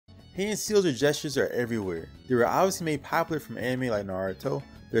Hand seals or gestures are everywhere. They were obviously made popular from anime like Naruto.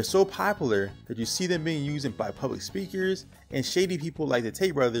 They're so popular that you see them being used by public speakers, and shady people like the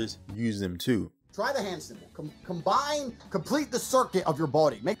Tate brothers use them too. Try the hand symbol. Complete the circuit of your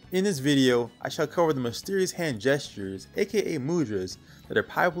body. In this video, I shall cover the mysterious hand gestures, aka mudras, that are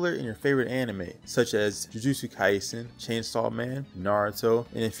popular in your favorite anime, such as Jujutsu Kaisen, Chainsaw Man, Naruto,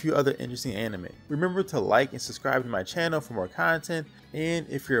 and a few other interesting anime. Remember to like and subscribe to my channel for more content, and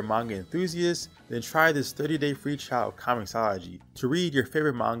if you're a manga enthusiast, then try this 30-day free trial of Comixology to read your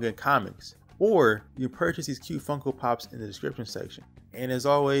favorite manga and comics, or you can purchase these cute Funko Pops in the description section. And as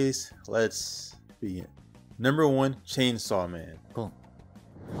always, let's begin. Number 1, Chainsaw Man. Cool.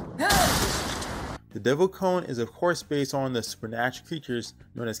 The Devil Cone is of course based on the supernatural creatures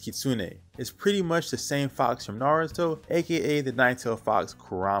known as Kitsune. It's pretty much the same fox from Naruto, aka the nine-tailed fox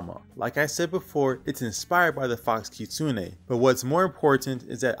Kurama. Like I said before, it's inspired by the fox Kitsune, but what's more important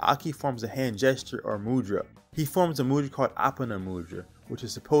is that Aki forms a hand gesture or mudra. He forms a mudra called Apana Mudra, which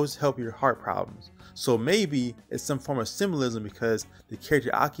is supposed to help your heart problems. So maybe it's some form of symbolism because the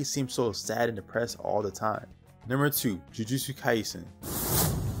character Aki seems so sad and depressed all the time. Number 2, Jujutsu Kaisen.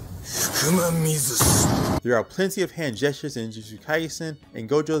 There are plenty of hand gestures in Jujutsu Kaisen, and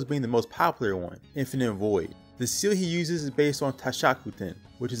Gojo's being the most popular one, Infinite Void. The seal he uses is based on Tashakuten,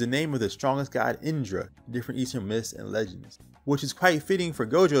 which is the name of the strongest god Indra in different Eastern myths and legends, which is quite fitting for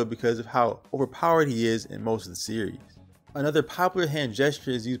Gojo because of how overpowered he is in most of the series. Another popular hand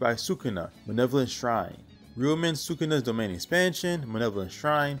gesture is used by Sukuna, Malevolent Shrine. Ryumen Sukuna's domain expansion, Malevolent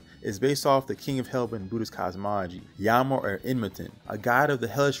Shrine, is based off the King of Hell in Buddhist cosmology, Yama or Inmiten, a god of the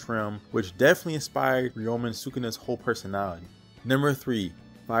hellish realm, which definitely inspired Ryumen Sukuna's whole personality. Number 3,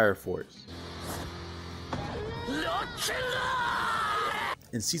 Fire Force.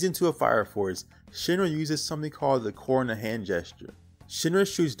 In Season 2 of Fire Force, Shinra uses something called the Korona hand gesture. Shinra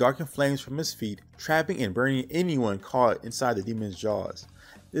shoots darkened flames from his feet, trapping and burning anyone caught inside the demon's jaws.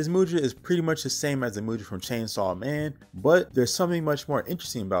 This mudra is pretty much the same as the mudra from Chainsaw Man, but there's something much more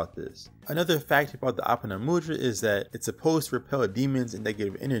interesting about this. Another fact about the Apana mudra is that it's supposed to repel demons and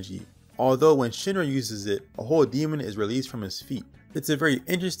negative energy, although when Shinra uses it, a whole demon is released from his feet. It's a very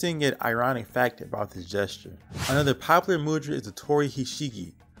interesting yet ironic fact about this gesture. Another popular mudra is the Tori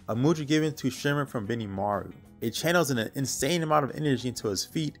Hishigi, a mudra given to Shinra from Benimaru. It channels an insane amount of energy into his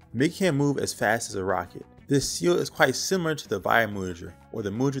feet, making him move as fast as a rocket. This seal is quite similar to the Vaya mudra, or the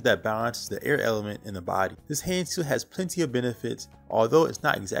mudra that balances the air element in the body. This hand seal has plenty of benefits, although it's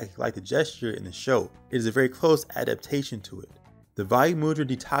not exactly like the gesture in the show. It is a very close adaptation to it. The Vaya mudra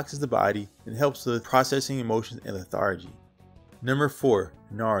detoxes the body and helps with processing emotions and lethargy. Number 4,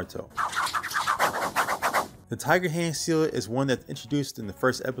 Naruto. The Tiger Hand Seal is one that's introduced in the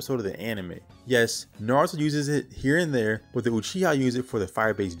first episode of the anime. Yes, Naruto uses it here and there, but the Uchiha use it for the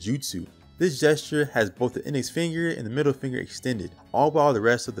fire-based jutsu. This gesture has both the index finger and the middle finger extended, all while the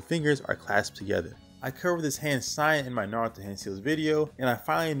rest of the fingers are clasped together. I covered this hand sign in my Naruto Hand Seals video, and I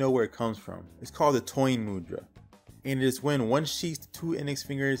finally know where it comes from. It's called the Toin Mudra, and it is when one sheets the 2 index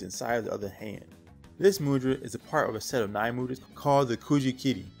fingers inside of the other hand. This mudra is a part of a set of 9 mudras called the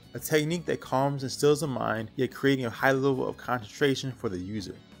Kujikiri, a technique that calms and stills the mind, yet creating a high level of concentration for the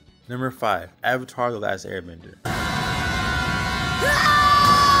user. Number 5, Avatar: The Last Airbender.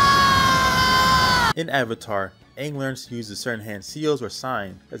 In Avatar, Aang learns to use a certain hand seals or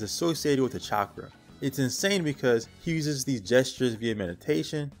sign that's associated with a chakra. It's insane because he uses these gestures via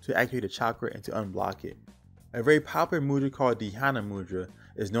meditation to activate a chakra and to unblock it. A very popular mudra called Dhyana Mudra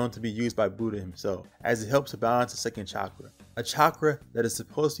is known to be used by Buddha himself, as it helps to balance the second chakra, a chakra that is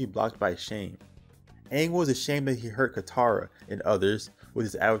supposed to be blocked by shame. Aang was ashamed that he hurt Katara and others with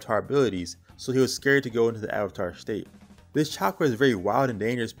his avatar abilities, so he was scared to go into the avatar state. This chakra is very wild and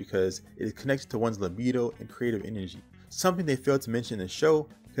dangerous because it is connected to one's libido and creative energy, something they failed to mention in the show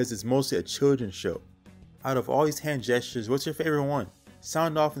because it's mostly a children's show. Out of all these hand gestures, what's your favorite one?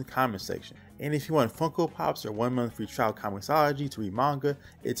 Sound off in the comment section. And if you want Funko Pops or 1 month free trial Comixology to read manga,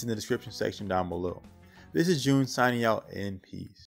 it's in the description section down below. This is June signing out, and peace.